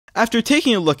After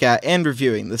taking a look at and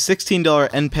reviewing the $16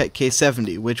 NPET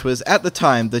K70, which was at the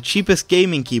time the cheapest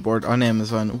gaming keyboard on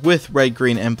Amazon with red,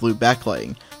 green, and blue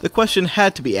backlighting, the question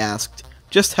had to be asked,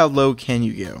 just how low can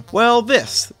you go? Well,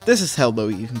 this is how low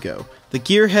you can go. The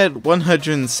Gearhead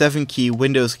 107 key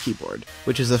Windows keyboard,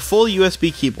 which is a full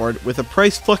USB keyboard with a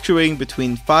price fluctuating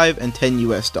between $5 and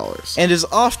 $10 and is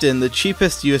often the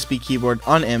cheapest USB keyboard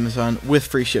on Amazon with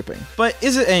free shipping. But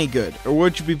is it any good, or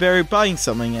would you be better buying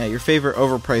something at your favorite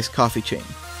overpriced coffee chain?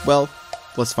 Well,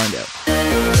 let's find out.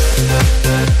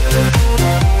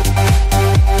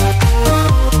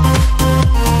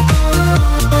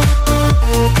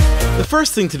 The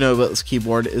first thing to know about this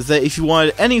keyboard is that if you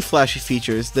wanted any flashy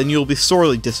features, then you'll be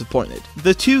sorely disappointed.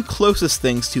 The two closest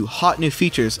things to hot new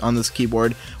features on this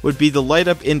keyboard would be the light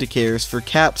up indicators for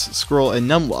caps, scroll,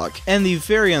 and numlock, and the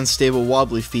very unstable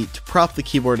wobbly feet to prop the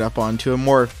keyboard up onto a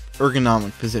more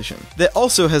ergonomic position. That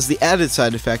also has the added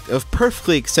side effect of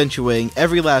perfectly accentuating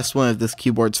every last one of this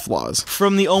keyboard's flaws.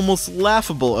 From the almost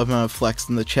laughable amount of flex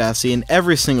in the chassis in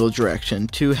every single direction,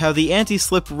 to how the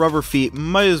anti-slip rubber feet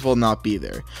might as well not be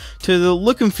there, to the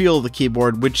look and feel of the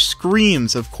keyboard which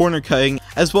screams of corner cutting,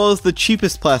 as well as the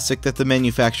cheapest plastic that the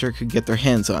manufacturer could get their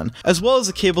hands on, as well as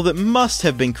a cable that must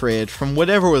have been created from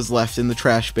whatever was left in the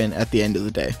trash bin at the end of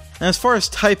the day. And as far as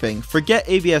typing, forget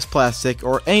ABS plastic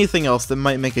or anything else that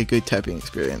might make a good typing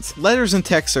experience. Letters and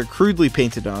text are crudely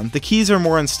painted on, the keys are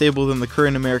more unstable than the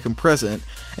current American president,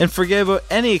 and forget about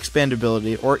any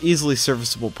expandability or easily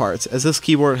serviceable parts, as this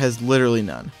keyboard has literally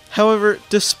none. However,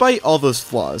 despite all those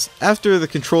flaws, after the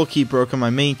control key broke on my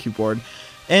main keyboard,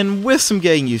 and with some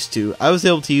getting used to, I was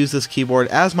able to use this keyboard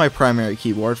as my primary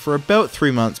keyboard for about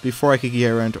 3 months before I could get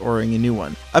around to ordering a new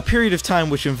one. A period of time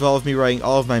which involved me writing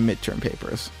all of my midterm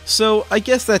papers. So I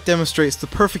guess that demonstrates the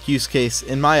perfect use case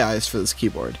in my eyes for this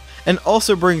keyboard. And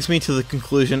also brings me to the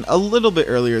conclusion a little bit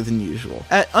earlier than usual.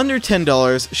 At under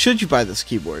 $10, should you buy this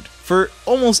keyboard? For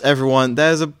almost everyone,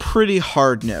 that is a pretty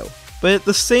hard no. But at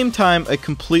the same time, a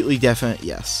completely definite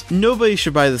yes. Nobody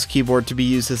should buy this keyboard to be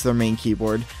used as their main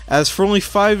keyboard, as for only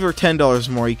 $5 or $10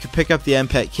 more you could pick up the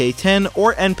NPET K10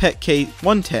 or NPET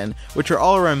K110, which are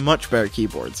all around much better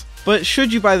keyboards. But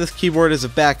should you buy this keyboard as a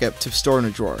backup to store in a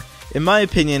drawer? In my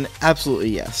opinion,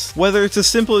 absolutely yes. Whether it's as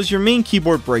simple as your main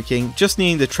keyboard breaking, just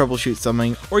needing to troubleshoot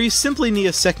something, or you simply need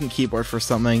a second keyboard for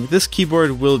something, this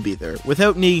keyboard will be there,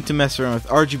 without needing to mess around with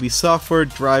RGB software,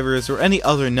 drivers, or any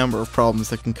other number of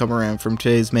problems that can come around from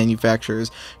today's manufacturers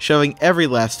shoving every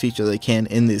last feature they can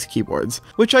in these keyboards.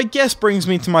 Which I guess brings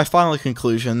me to my final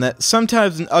conclusion that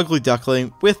sometimes an ugly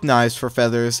duckling with knives for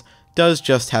feathers does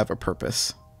just have a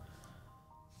purpose.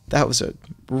 That was a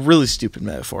really stupid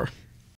metaphor.